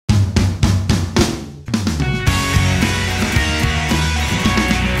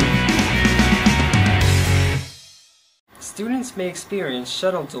students may experience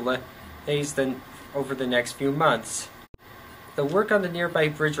shuttle delays over the next few months. The work on the nearby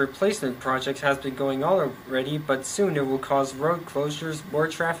bridge replacement project has been going on already, but soon it will cause road closures, more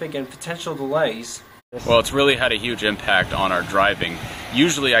traffic, and potential delays. Well, it's really had a huge impact on our driving.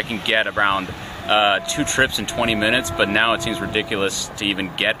 Usually I can get around 2 trips in 20 minutes, but now it seems ridiculous to even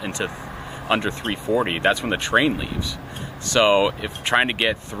get into under 3:40. That's when the train leaves. So if trying to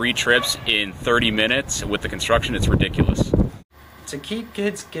get 3 trips in 30 minutes with the construction, it's ridiculous. To keep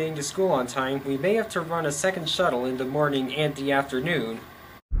kids getting to school on time, we may have to run a second shuttle in the morning and the afternoon.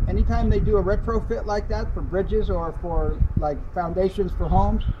 Anytime they do a retrofit like that for bridges or for like foundations for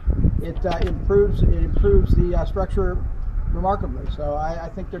homes, it improves the structure remarkably. So I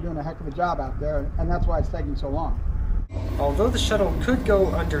think they're doing a heck of a job out there, and that's why it's taking so long. Although the shuttle could go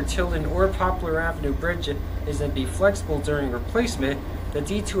under Tilden or Poplar Avenue bridges and be flexible during replacement, the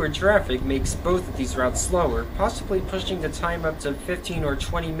detour traffic makes both of these routes slower, possibly pushing the time up to 15 or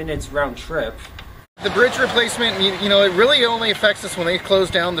 20 minutes round trip. The bridge replacement, you know, it really only affects us when they close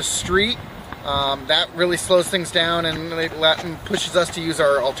down the street. That really slows things down and pushes us to use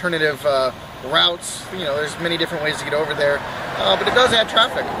our alternative routes. You know, there's many different ways to get over there, but it does add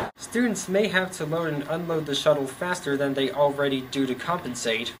traffic. Students may have to load and unload the shuttle faster than they already do to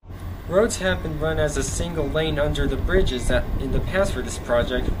compensate. Roads have been run as a single lane under the bridges in the past for this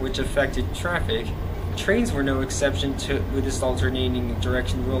project, which affected traffic. Trains were no exception with this alternating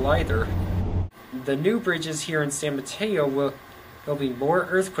direction rule either. The new bridges here in San Mateo will be more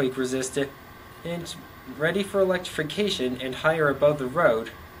earthquake resistant and ready for electrification and higher above the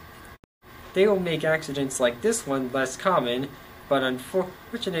road. They will make accidents like this one less common, but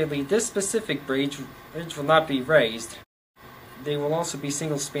unfortunately this specific bridge will not be raised. They will also be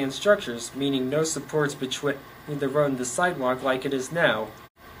single-span structures, meaning no supports between the road and the sidewalk like it is now.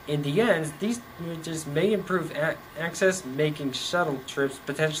 In the end, these bridges may improve access, making shuttle trips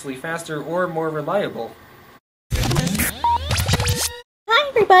potentially faster or more reliable. Hi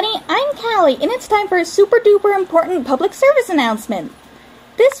everybody, I'm Callie, and it's time for a super duper important public service announcement.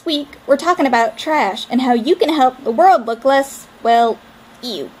 This week, we're talking about trash and how you can help the world look less, well,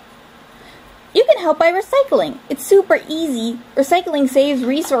 ew. You can help by recycling. It's super easy. Recycling saves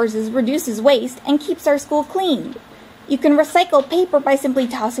resources, reduces waste, and keeps our school clean. You can recycle paper by simply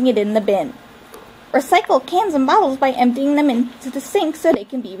tossing it in the bin. Recycle cans and bottles by emptying them into the sink so they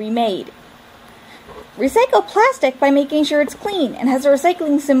can be remade. Recycle plastic by making sure it's clean and has a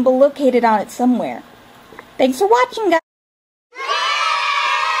recycling symbol located on it somewhere. Thanks for watching, guys.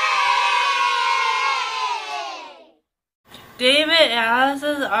 David and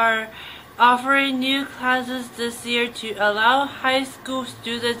Allison are offering new classes this year to allow high school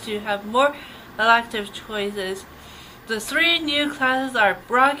students to have more elective choices. The 3 new classes are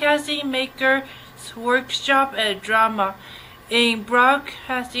Broadcasting, Maker's Workshop, and Drama. In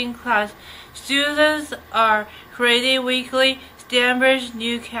Broadcasting class, students are creating weekly Stanbridge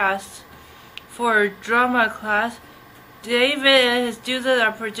newscasts. For Drama class, David and his students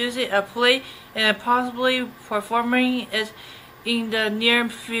are producing a play and possibly performing it in the near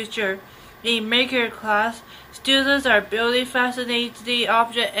future. In Maker class, students are building fascinating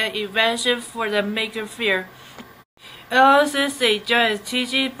objects and inventions for the Maker Fair. Allison St. John is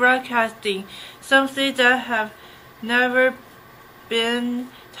teaching broadcasting, something that have never been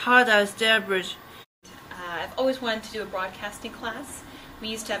taught at Stanbridge. I've always wanted to do a broadcasting class. We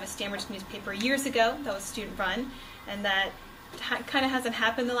used to have a Stanbridge newspaper years ago that was student run, and that kind of hasn't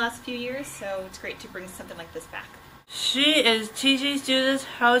happened the last few years, so it's great to bring something like this back. She is teaching students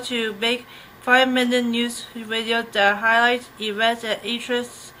how to make 5-minute news videos that highlight events and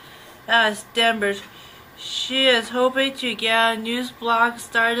interests at Stanbridge. She is hoping to get a news blog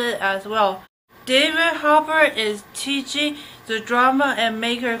started as well. David Hopper is teaching the drama and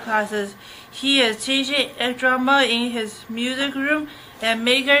maker classes. He is teaching drama in his music room and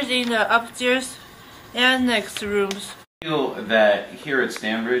makers in the upstairs annex rooms. I feel that here at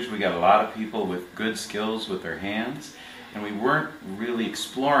Stanbridge we got a lot of people with good skills with their hands, and we weren't really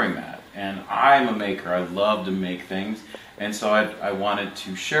exploring that. And I'm a maker. I love to make things, and so I wanted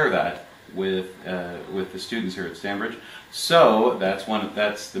to share that with the students here at Stanbridge. So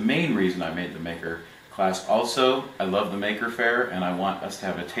that's the main reason I made the maker class. Also, I love the Maker Fair, and I want us to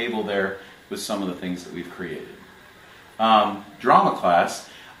have a table there with some of the things that we've created. Drama class.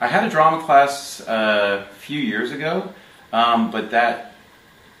 I had a drama class a few years ago. But that,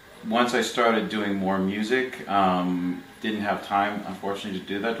 once I started doing more music, didn't have time, unfortunately, to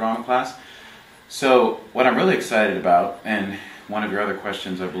do that drama class. So what I'm really excited about, and one of your other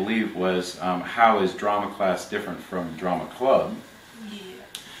questions, I believe, was how is drama class different from drama club?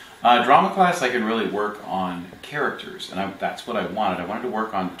 Drama class, I could really work on characters, and that's what I wanted. I wanted to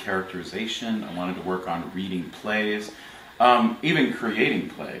work on characterization. I wanted to work on reading plays, even creating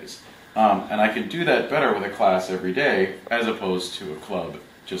plays. And I could do that better with a class every day as opposed to a club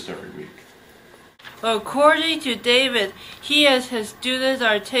just every week. According to David, he and his students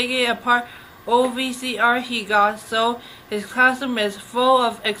are taking apart old VCR he got, so his classroom is full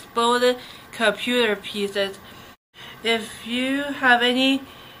of exploded computer pieces. If you have any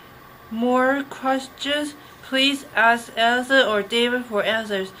more questions, please ask Allison or David for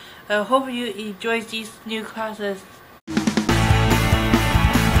answers. I hope you enjoy these new classes.